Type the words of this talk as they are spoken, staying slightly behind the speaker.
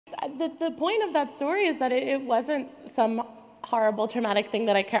the point of that story is that it wasn't some horrible traumatic thing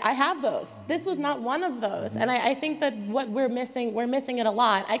that I have those. This was not one of those. And I think that what we're missing it a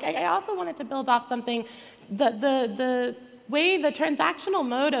lot. I also wanted to build off something, the way the transactional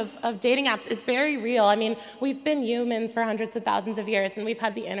mode of dating apps is very real. I mean, we've been humans for hundreds of thousands of years, and we've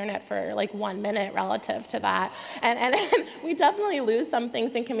had the internet for like 1 minute relative to that. And we definitely lose some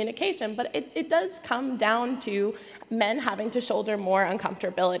things in communication, but it does come down to men having to shoulder more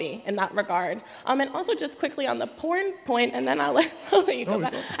uncomfortability in that regard. And also just quickly on the porn point, and then I'll let you go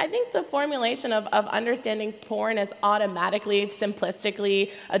back. I think the formulation of understanding porn as automatically,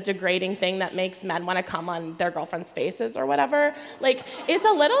 simplistically a degrading thing that makes men want to come on their girlfriends' faces or whatever, like, it's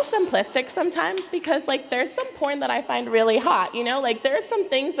a little simplistic sometimes, because like there's some porn that I find really hot, you know? Like there's some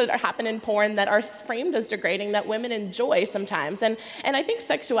things that happen in porn that are framed as degrading that women enjoy sometimes. And I think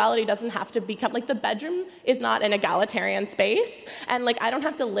sexuality doesn't have to become, like, the bedroom is not an egalitarian space, and like I don't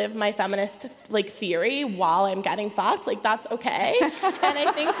have to live my feminist like theory while I'm getting fucked. Like, that's okay. And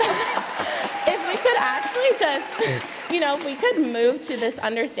I think that if we could actually just, you know, we could move to this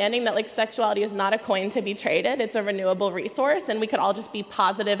understanding that like sexuality is not a coin to be traded, it's a renewable resource, and we could all just be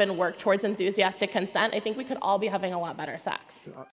positive and work towards enthusiastic consent, I think we could all be having a lot better sex.